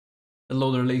Hello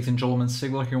there, ladies and gentlemen,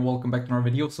 Sigler here and welcome back to our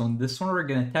video. So in this one we're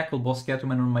gonna tackle boss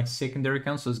Catwoman on my secondary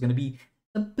account, so it's gonna be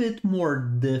a bit more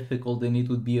difficult than it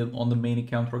would be on the main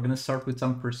account. We're gonna start with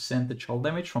some percentage hull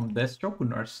damage from Deathstroke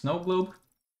with our Snow Globe.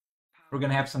 We're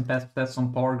gonna have some passive stats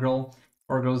on Power Girl.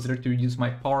 Power Girl is there to reduce my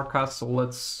power cost, so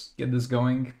let's get this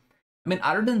going. I mean,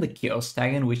 other than the Chaos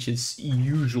Tagging, which is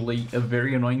usually a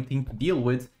very annoying thing to deal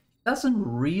with, doesn't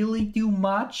really do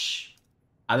much.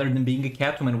 Other than being a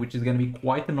Catwoman, which is going to be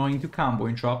quite annoying to combo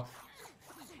interrupt.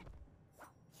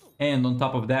 And on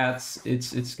top of that,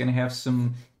 it's going to have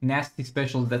some nasty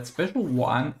specials. That special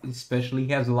one especially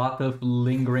has a lot of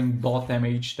lingering dot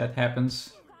damage that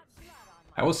happens.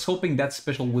 I was hoping that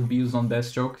special would be used on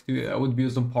Deathstroke, would be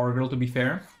used on Power Girl, to be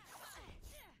fair.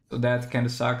 So that kind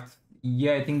of sucked.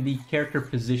 Yeah, I think the character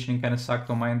positioning kind of sucked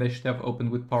on my end. I should have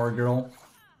opened with Power Girl.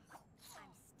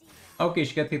 Okay,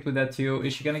 she got hit with that too.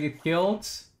 Is she gonna get killed?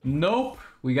 Nope.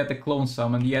 We got the clone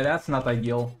summon. Yeah, that's not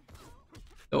ideal.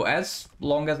 So as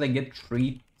long as I get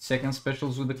 3-second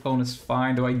specials with the clone is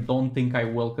fine, though I don't think I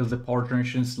will because the power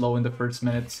generation is low in the first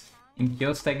minute. In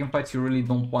Chaos Tagging fights, you really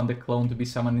don't want the clone to be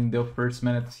summoned in the first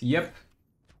minute. Yep.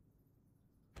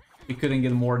 We couldn't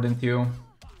get more than 2.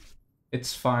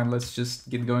 It's fine, let's just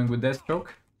get going with Deathstroke.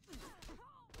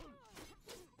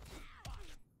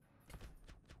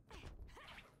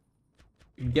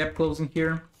 Gap closing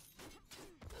here.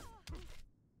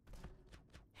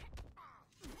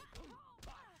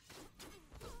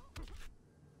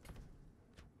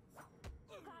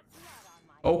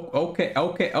 Oh,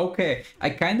 okay. I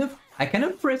kind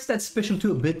of pressed that special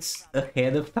 2 a bit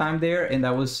ahead of time there, and I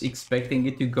was expecting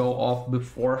it to go off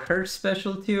before her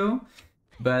special 2,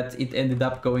 but it ended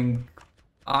up going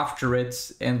after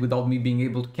it and without me being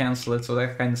able to cancel it, so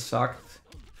that kind of sucked.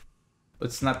 But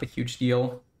it's not a huge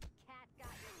deal.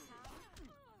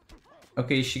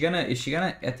 Okay, is she gonna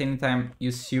at any time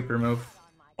use super move?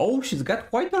 Oh, she's got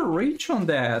quite a reach on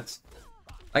that.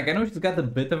 Like, I know she's got a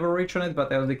bit of a reach on it,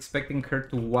 but I was expecting her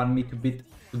to want me to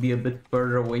be a bit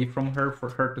further away from her for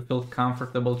her to feel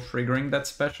comfortable triggering that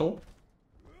special.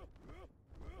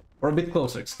 Or a bit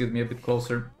closer, excuse me, a bit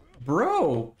closer.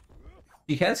 Bro!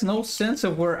 She has no sense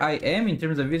of where I am in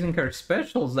terms of using her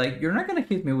specials. Like, you're not gonna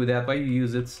hit me with that, why you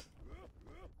use it?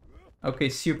 Okay,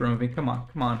 super moving, come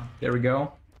on, there we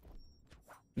go.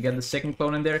 You got the second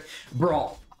clone in there.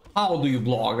 Bro, how do you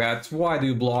block that? Why do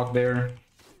you block there?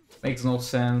 Makes no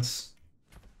sense.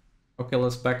 Okay,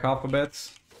 let's back off a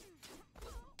bit.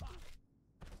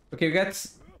 Okay, we got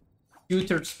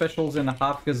 2/3 specials and a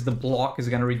half because the block is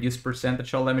gonna reduce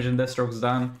percentage hull damage and Deathstroke's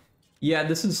done. Yeah,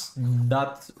 this is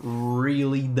not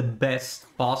really the best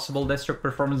possible Deathstroke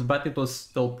performance, but it was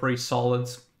still pretty solid.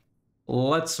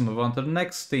 Let's move on to the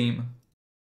next team.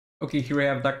 Okay, here we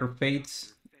have Dr.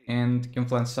 Fate and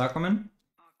Confluence Aquaman.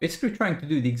 Basically trying to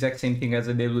do the exact same thing as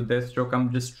I did with Deathstroke.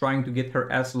 I'm just trying to get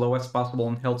her as low as possible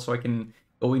on health so I can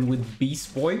go in with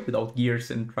Beast Boy without gears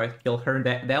and try to kill her.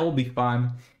 That will be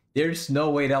fun. There's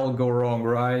no way that will go wrong,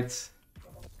 right?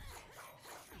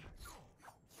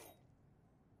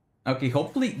 Okay,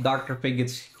 hopefully Dr. Fate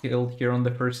gets killed here on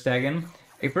the first tag-in.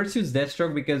 I first use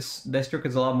Deathstroke because Deathstroke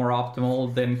is a lot more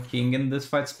optimal than King in this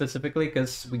fight specifically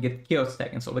because we get Chaos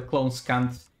Tagging, so the clones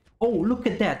can't. Oh, look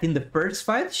at that. In the first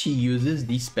fight, she uses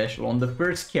the special on the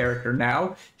first character.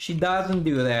 Now, she doesn't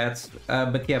do that.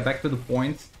 But yeah, back to the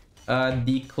point.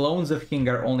 The clones of King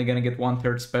are only gonna get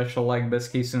 1/3 special, like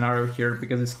best case scenario here,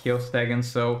 because it's Chaos Tagging,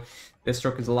 so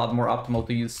Deathstroke is a lot more optimal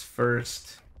to use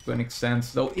first, to an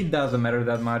extent, though it doesn't matter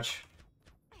that much.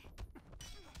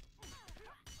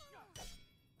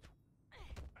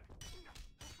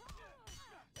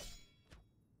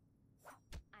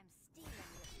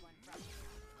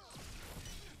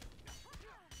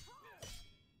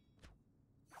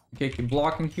 Okay, keep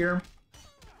blocking here.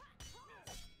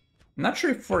 I'm not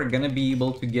sure if we're gonna be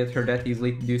able to get her that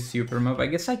easily to do super move. I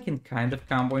guess I can kind of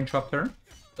combo interrupt her.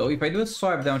 So if I do a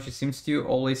swipe down, she seems to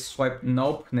always swipe.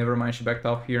 Nope, never mind, she backed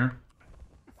off here.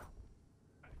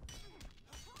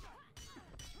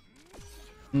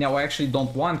 Now I actually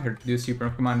don't want her to do super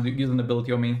move. Come on, use an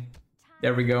ability on me.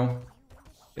 There we go.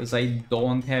 Because I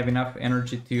don't have enough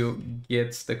energy to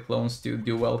get the clones to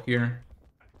do well here.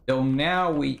 So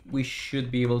now we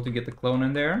should be able to get the clone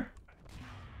in there.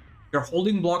 If you're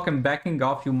holding block and backing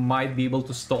off, you might be able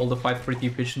to stall the fight pretty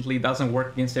efficiently. It doesn't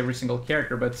work against every single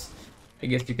character, but I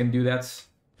guess you can do that.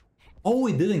 Oh,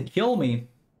 it didn't kill me.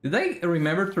 Did I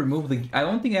remember to remove the... I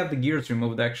don't think I have the gears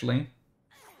removed, actually.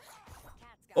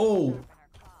 Oh!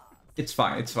 It's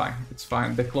fine, it's fine, it's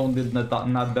fine. The clone did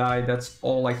not die, that's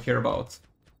all I care about.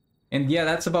 And yeah,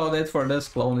 that's about it for this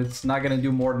clone. It's not gonna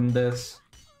do more than this.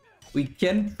 We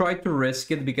can try to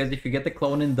risk it, because if you get the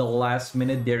clone in the last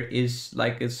minute, there is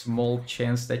like a small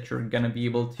chance that you're gonna be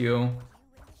able to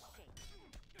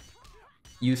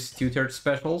use tutored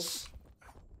specials,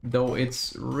 though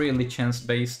it's really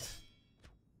chance-based.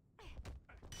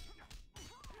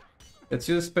 Let's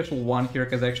use a special one here,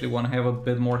 because I actually want to have a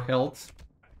bit more health.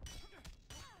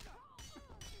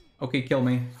 Okay, kill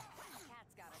me.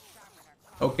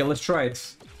 Okay, let's try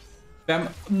it.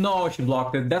 No, she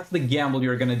blocked it. That's the gamble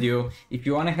you're gonna do. If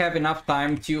you want to have enough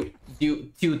time to do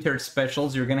two-third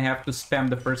specials, you're gonna have to spam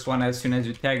the first one as soon as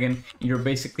you tag in. You're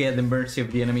basically at the mercy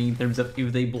of the enemy in terms of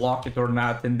if they block it or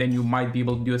not, and then you might be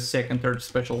able to do a second, third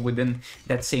special within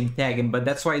that same tag in. But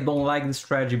that's why I don't like this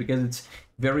strategy, because it's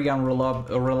very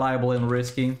unreliable and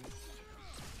risky.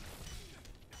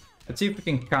 Let's see if we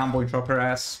can combo and drop her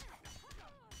ass.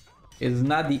 It's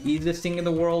not the easiest thing in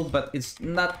the world, but it's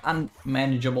not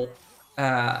unmanageable.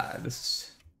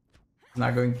 This is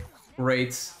not going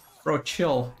great. Bro,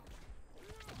 chill.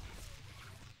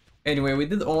 Anyway, we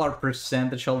did all our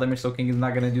percentage shell damage, so King is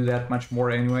not gonna do that much more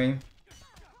anyway.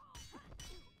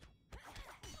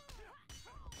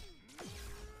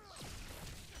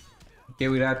 Okay,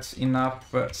 we got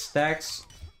enough stacks.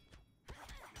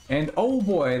 And oh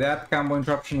boy, that combo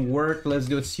interruption worked. Let's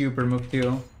do a super move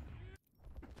too.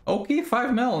 Okay,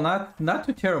 5 mil, not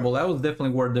too terrible. That was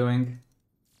definitely worth doing.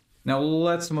 Now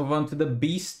let's move on to the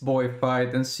Beast Boy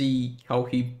fight and see how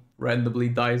he randomly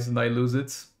dies and I lose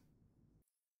it.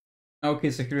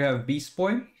 Okay, so here we have Beast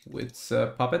Boy with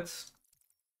Puppets,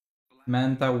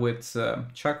 Manta with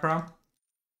Chakra.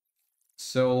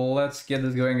 So let's get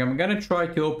this going. I'm gonna try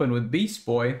to open with Beast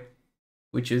Boy,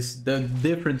 which is the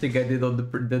different thing I did on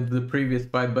the previous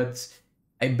fight, but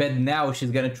I bet now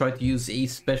she's gonna try to use a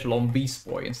special on Beast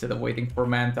Boy instead of waiting for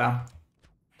Manta.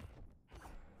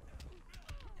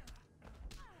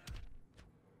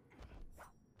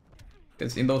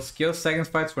 Because in those skill seconds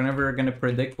fights, whenever you're gonna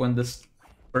predict when this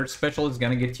first special is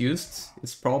gonna get used,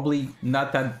 it's probably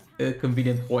not that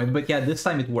convenient point. But yeah, this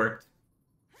time it worked.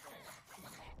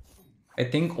 I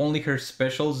think only her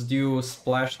specials do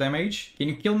splash damage. Can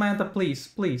you kill Manta, please?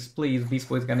 Please, please. Beast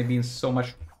Boy is gonna be in so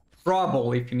much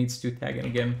trouble if he needs to tag in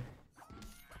again.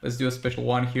 Let's do a special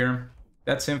one here.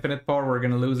 That's infinite power, we're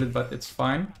gonna lose it, but it's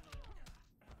fine.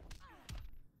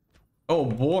 Oh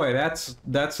boy, that's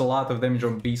a lot of damage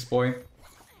on Beast Boy.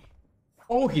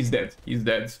 Oh, he's dead. He's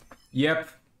dead. Yep.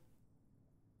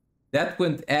 That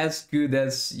went as good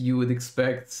as you would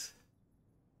expect.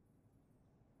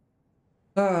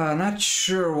 Not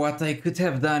sure what I could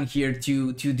have done here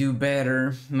to do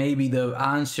better. Maybe the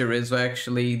answer is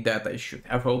actually that I should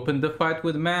have opened the fight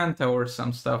with Manta or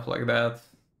some stuff like that.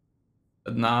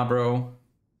 But nah, bro.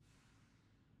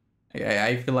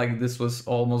 I feel like this was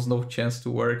almost no chance to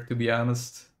work, to be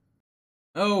honest.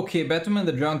 Okay, Batman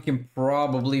the Drown can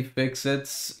probably fix it.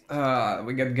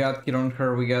 We got Godkid on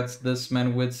her, we got this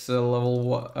man with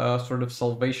level sort of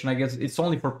salvation, I guess. It's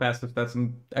only for passive, that's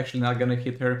actually not gonna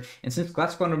hit her. And since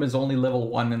Class Quantum is only level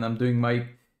 1 and I'm doing my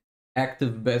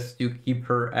active best to keep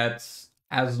her at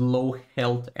as low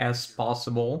health as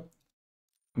possible,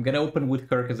 I'm gonna open with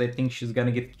her because I think she's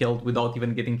gonna get killed without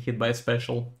even getting hit by a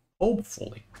special.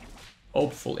 Hopefully.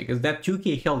 Hopefully, because that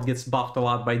 2k health gets buffed a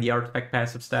lot by the artifact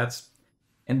passive stats.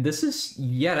 And this is,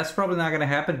 yeah, that's probably not gonna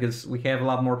happen because we have a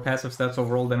lot more passive stats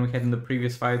overall than we had in the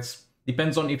previous fights.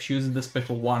 Depends on if she uses the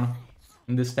special one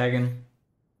in this tag-in.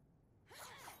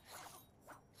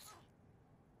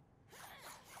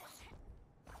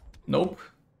 Nope,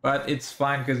 but it's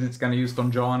fine because it's gonna use it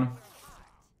on John.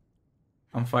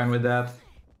 I'm fine with that.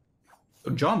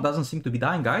 So John doesn't seem to be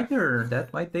dying either.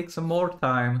 That might take some more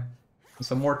time.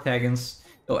 Some more tag-ins.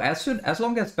 So as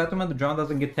long as Batman the John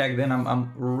doesn't get tagged in,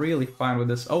 I'm really fine with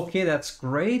this. Okay, that's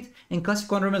great. And Classic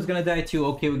Wonder is gonna die too.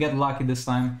 Okay, we got lucky this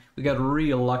time. We got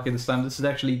real lucky this time. This is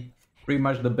actually pretty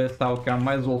much the best outcome.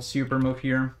 Might as well super move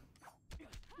here.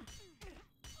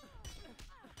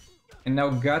 And now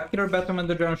Godkiller Batman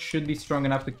the John should be strong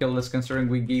enough to kill this, considering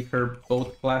we gave her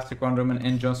both Classic Wonder Woman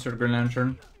and Johnster Green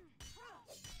Lantern.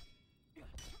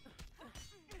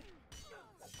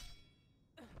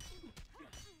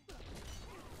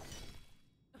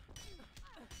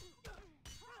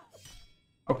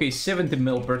 Okay, 70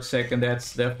 mil per second,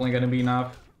 that's definitely gonna be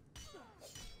enough.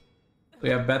 So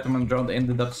yeah, Batman Drone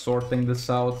ended up sorting this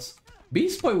out.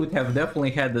 Beast Boy would have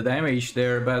definitely had the damage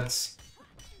there, but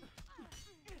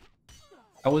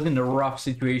I was in a rough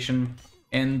situation.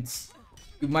 And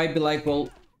you might be like, well,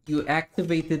 you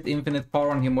activated infinite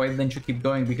power on him, why didn't you keep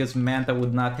going? Because Manta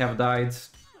would not have died.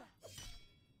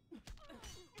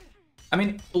 I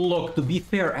mean, look, to be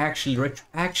fair, actually,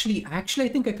 I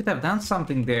think I could have done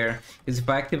something there. Is if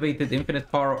I activated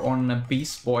Infinite Power on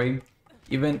Beast Boy,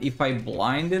 even if I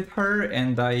blinded her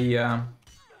and I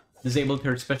disabled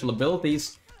her special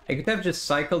abilities, I could have just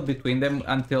cycled between them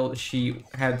until she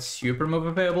had Super Move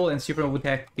available, and Super Move would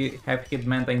have hit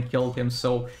Manta and killed him.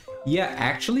 So, yeah,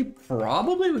 actually,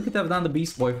 probably we could have done the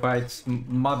Beast Boy fights.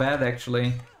 My bad,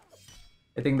 actually.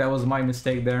 I think that was my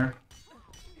mistake there.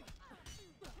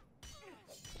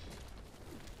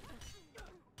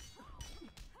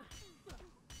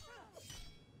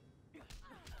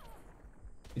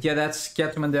 But yeah, that's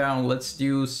Catwoman down. Let's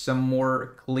do some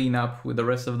more cleanup with the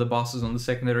rest of the bosses on the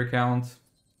secondary account.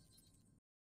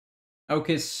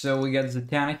 Okay, so we got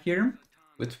Zatanna here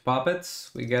with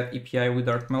Puppets, we got EPI with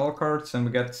Dark Metal cards, and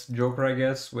we got Joker, I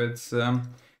guess, with sort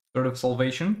of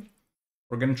Salvation.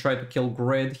 We're gonna try to kill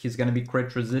Grid, he's gonna be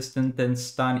crit resistant and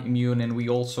stun immune, and we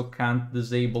also can't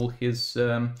disable his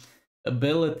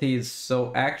abilities,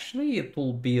 so actually it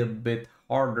will be a bit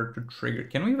harder to trigger.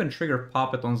 Can we even trigger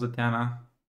Puppet on Zatanna?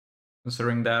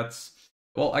 Considering that...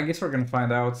 Well, I guess we're gonna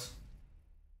find out.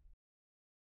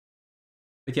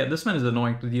 But yeah, this man is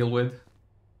annoying to deal with.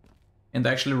 And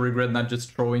I actually regret not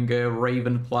just throwing a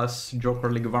Raven plus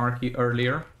Joker League of Anarchy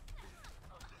earlier.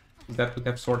 That would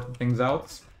have sorted things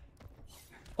out.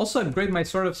 Also upgrade my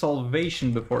Sword of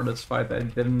Salvation before this fight. I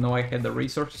didn't know I had the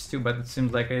resources to, but it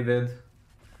seems like I did.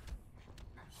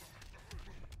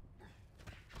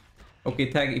 Okay,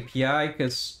 tag EPI,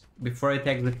 because before I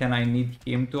tag the 10 I need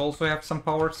him to also have some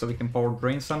power, so we can power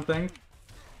drain something.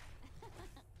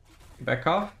 Back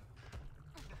off.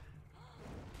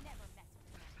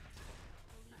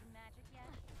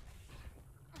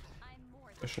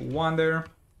 Special one there.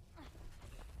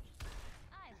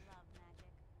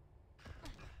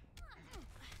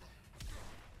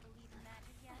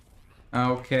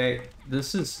 Okay,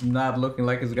 this is not looking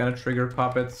like it's gonna trigger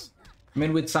Puppets. I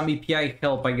mean, with some EPI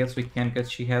help, I guess we can, because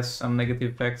she has some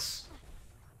negative effects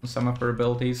on some of her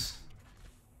abilities.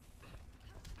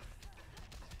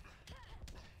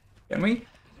 Can we?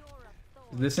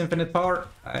 Is this infinite power?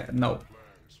 No.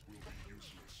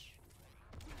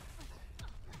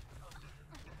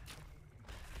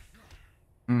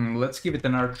 Let's give it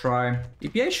another try.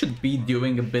 EPI should be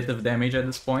doing a bit of damage at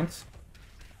this point,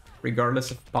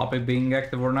 regardless of Puppet being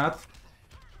active or not.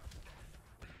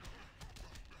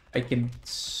 I can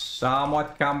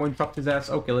somewhat combo and drop his ass.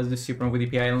 Okay, let's do Super with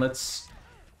EPI and let's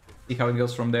see how it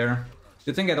goes from there.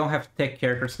 Good thing I don't have tech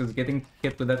characters, because getting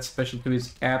hit with that special 2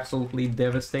 is absolutely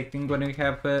devastating when you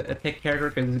have a tech character,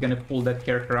 because it's gonna pull that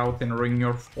character out and ruin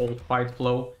your whole fight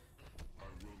flow.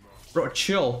 Bro,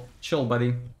 chill. Chill,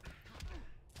 buddy.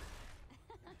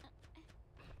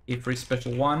 E3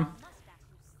 special 1.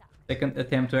 Second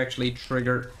attempt to actually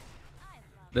trigger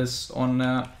this on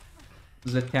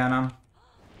Zatanna.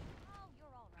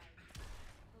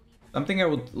 Something I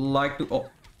would like to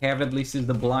have at least is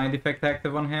the blind effect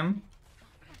active on him.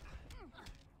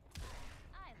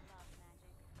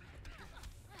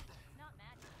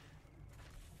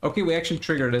 Okay, we actually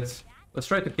triggered it. Let's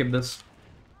try to keep this.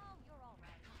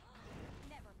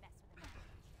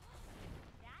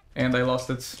 And I lost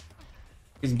it.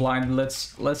 He's blind.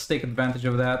 Let's take advantage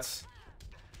of that.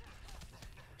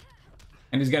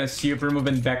 And he's gonna super move,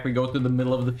 and back we go to the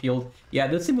middle of the field. Yeah,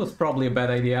 this thing was probably a bad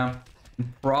idea.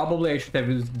 Probably I should have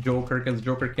used Joker, because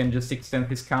Joker can just extend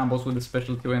his combos with the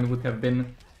special 2 and would have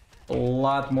been a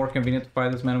lot more convenient to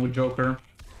fight this man with Joker.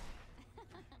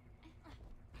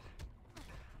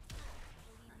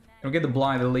 Can we get the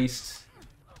blind at least?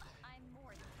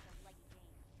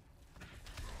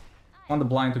 I want the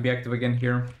blind to be active again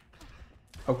here.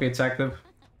 Okay, it's active.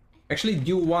 Actually,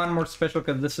 do one more special,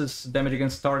 because this is damage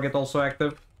against target also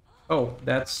active. Oh,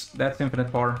 that's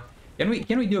infinite power. Can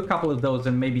we do a couple of those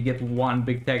and maybe get one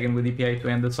big tag in with EPI to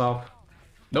end this off?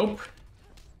 Nope.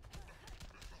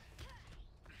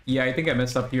 Yeah, I think I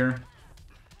messed up here.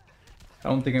 I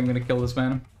don't think I'm gonna kill this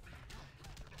man.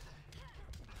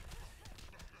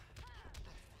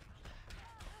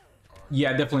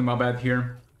 Yeah, definitely my bad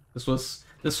here.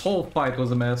 This whole fight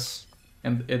was a mess,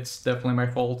 and it's definitely my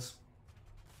fault.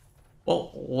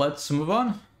 Well, let's move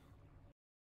on.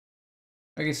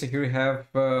 Okay, so here we have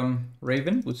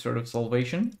Raven with Sword of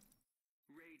Salvation,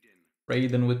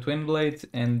 Raiden with Twin Blade,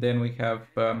 and then we have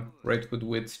Red Hood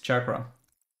with Chakra.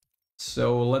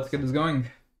 So let's get this going.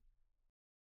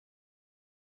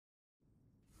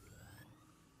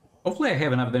 Hopefully I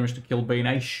have enough damage to kill Bane.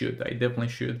 I definitely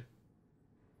should.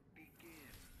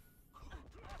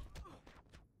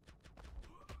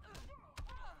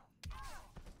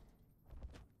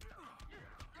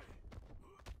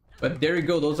 But there you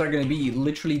go, those are gonna be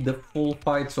literally the full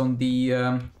fights on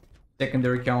the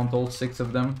secondary count, all 6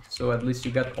 of them. So at least you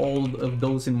got all of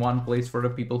those in one place for the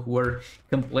people who are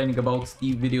complaining about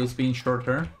Steve videos being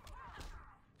shorter.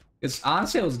 Because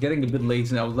honestly, I was getting a bit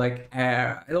lazy and I was like,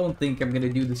 I don't think I'm gonna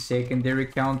do the secondary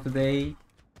count today.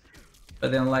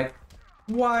 But then like,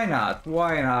 why not?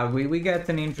 Why not? We get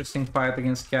an interesting fight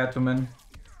against Catwoman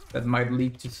that might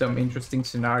lead to some interesting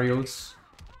scenarios.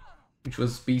 Which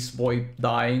was Beast Boy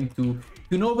dying to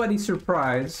nobody's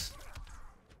surprise.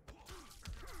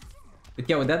 But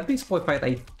yeah, with that Beast Boy fight,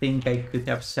 I think I could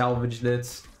have salvaged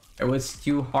it. I was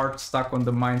too hard stuck on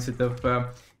the mindset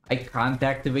of I can't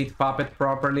activate Puppet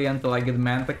properly until I get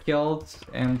Manta killed,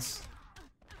 and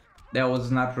that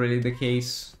was not really the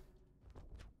case.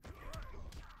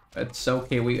 It's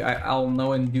okay, I'll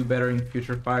know and do better in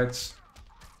future fights.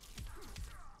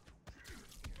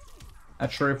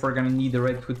 Not sure if we're gonna need the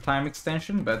Red Hood time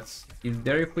extension, but it's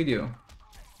there if we do.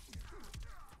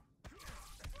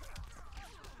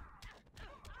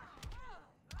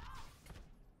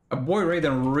 A boy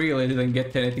Raiden really didn't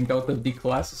get anything out of the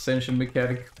class ascension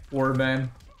mechanic. Poor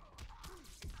man.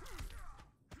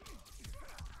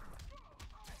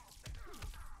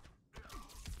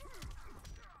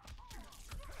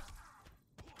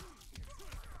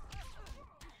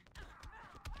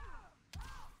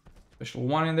 Special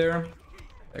 1 in there.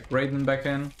 Like Raiden back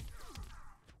in.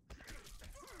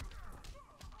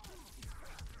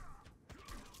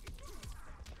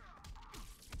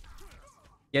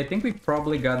 Yeah, I think we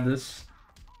probably got this.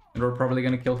 And we're probably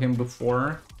gonna kill him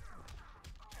before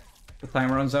the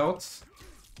time runs out.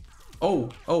 Oh,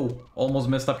 almost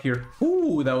messed up here.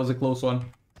 Ooh, that was a close one.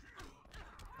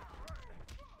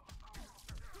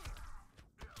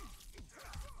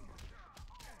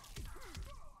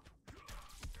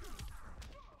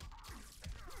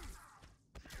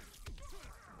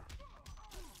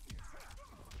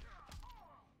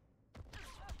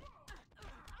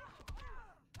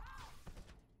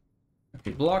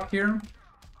 Okay, block here.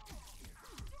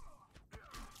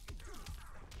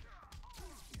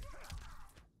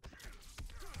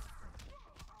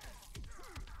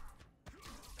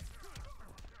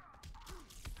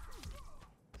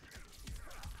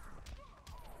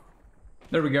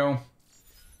 There we go.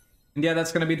 And yeah,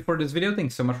 that's gonna be it for this video.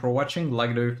 Thanks so much for watching. Like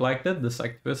it if you liked it,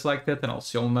 dislike it if you disliked it, and I'll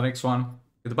see you on the next one.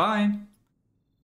 Goodbye!